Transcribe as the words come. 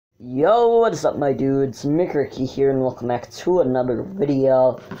Yo, what's up my dudes, Mickricky here and welcome back to another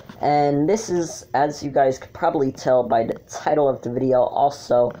video. And this is, as you guys could probably tell by the title of the video,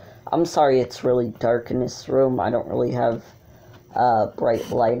 also, I'm sorry it's really dark in this room. I don't really have bright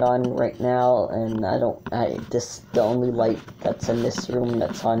light on right now, and this is the only light that's in this room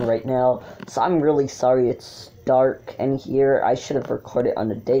that's on right now. So I'm really sorry it's dark in here. I should have recorded on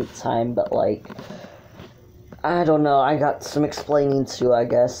the daytime, but like, I don't know, I got some explaining to, I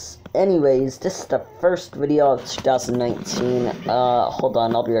guess. Anyways, this is the first video of 2019. Hold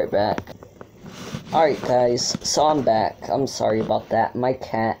on, I'll be right back. Alright guys, so I'm back. I'm sorry about that. My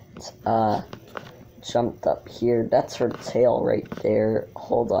cat, jumped up here. That's her tail right there.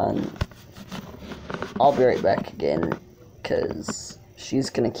 Hold on. I'll be right back again, because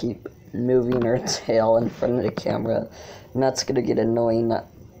she's gonna keep moving her tail in front of the camera, and that's gonna get annoying.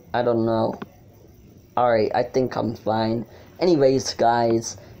 I don't know. Alright, I think I'm fine. Anyways,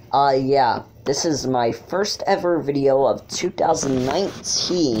 guys, yeah, this is my first ever video of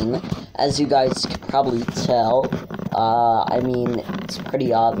 2019, as you guys could probably tell. I mean, it's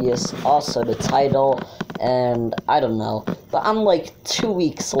pretty obvious. Also, the title, and I don't know. But I'm like 2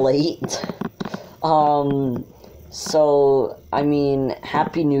 weeks late. So, I mean,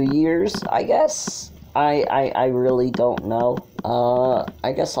 Happy New Year's, I guess? I really don't know.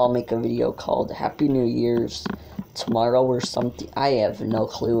 I guess I'll make a video called Happy New Year's tomorrow or something. I have no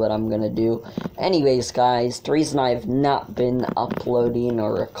clue what I'm gonna do. Anyways, guys, the reason I have not been uploading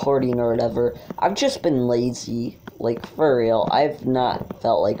or recording or whatever, I've just been lazy. Like, for real, I've not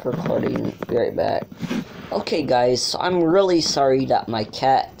felt like recording. Be right back. Okay, guys, so I'm really sorry that my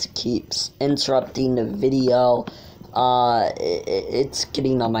cat keeps interrupting the video. It's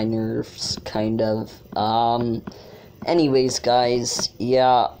getting on my nerves, kind of. Anyways, guys,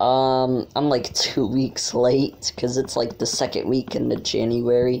 yeah, I'm like 2 weeks late, because it's like the second weekend of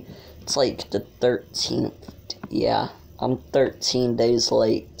January. It's like the 13th, yeah, I'm 13 days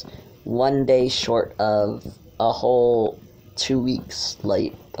late. 1 day short of a whole 2 weeks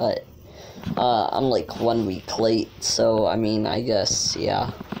late, but, I'm like 1 week late, so, I mean, I guess, yeah.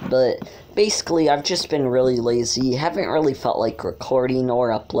 But, basically, I've just been really lazy, haven't really felt like recording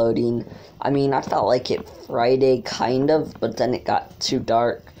or uploading. I mean, I felt like it Friday, kind of, but then it got too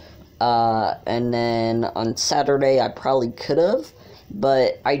dark. And then on Saturday, I probably could have,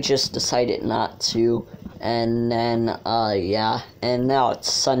 but I just decided not to. And then, yeah, and now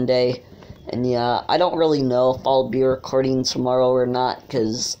it's Sunday. And yeah, I don't really know if I'll be recording tomorrow or not,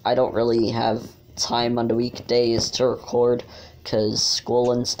 because I don't really have time on the weekdays to record, because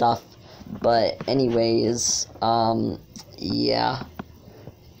school and stuff. But anyways, yeah.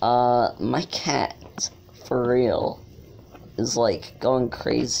 My cat, for real, is, like, going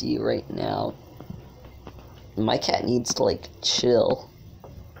crazy right now. My cat needs to, like, chill.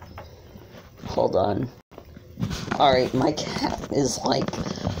 Hold on. Alright, my cat is, like,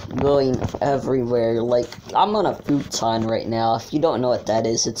 going everywhere. Like, I'm on a futon right now. If you don't know what that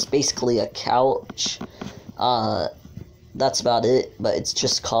is, it's basically a couch. That's about it, but it's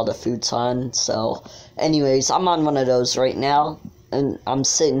just called a futon. So, anyways, I'm on one of those right now. And I'm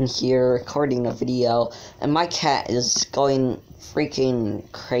sitting here recording a video, and my cat is going freaking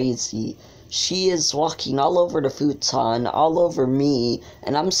crazy. She is walking all over the futon, all over me,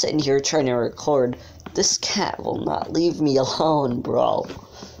 and I'm sitting here trying to record. This cat will not leave me alone, bro.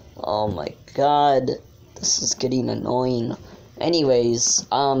 Oh my god. This is getting annoying. Anyways,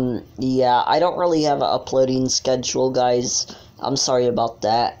 yeah, I don't really have an uploading schedule, guys. I'm sorry about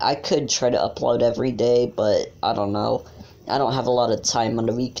that. I could try to upload every day, but I don't know. I don't have a lot of time on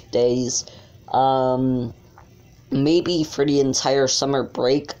the weekdays. Maybe for the entire summer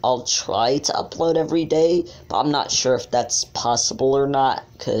break, I'll try to upload every day, but I'm not sure if that's possible or not,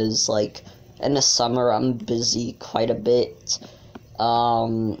 because, like, in the summer, I'm busy quite a bit.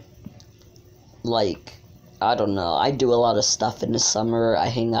 Like, I don't know, I do a lot of stuff in the summer. I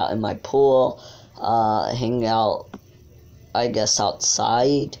hang out in my pool, hang out, I guess,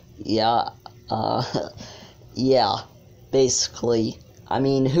 outside, yeah, yeah. Basically, I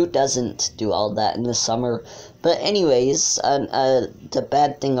mean, who doesn't do all that in the summer? But anyways, the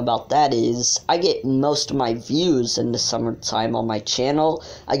bad thing about that is, I get most of my views in the summertime on my channel,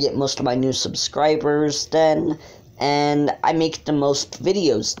 I get most of my new subscribers then, and I make the most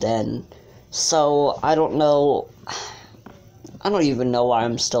videos then. So, I don't know, I don't even know why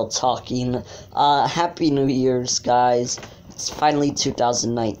I'm still talking. Happy New Year's, guys. It's finally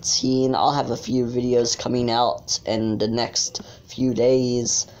 2019. I'll have a few videos coming out in the next few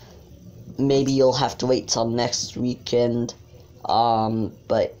days. Maybe you'll have to wait till next weekend.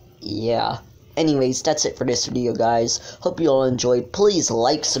 But yeah. Anyways, that's it for this video, guys. Hope you all enjoyed. Please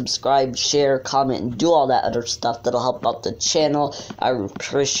like, subscribe, share, comment, and do all that other stuff that'll help out the channel. I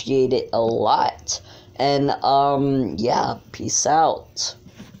appreciate it a lot. And, yeah, peace out.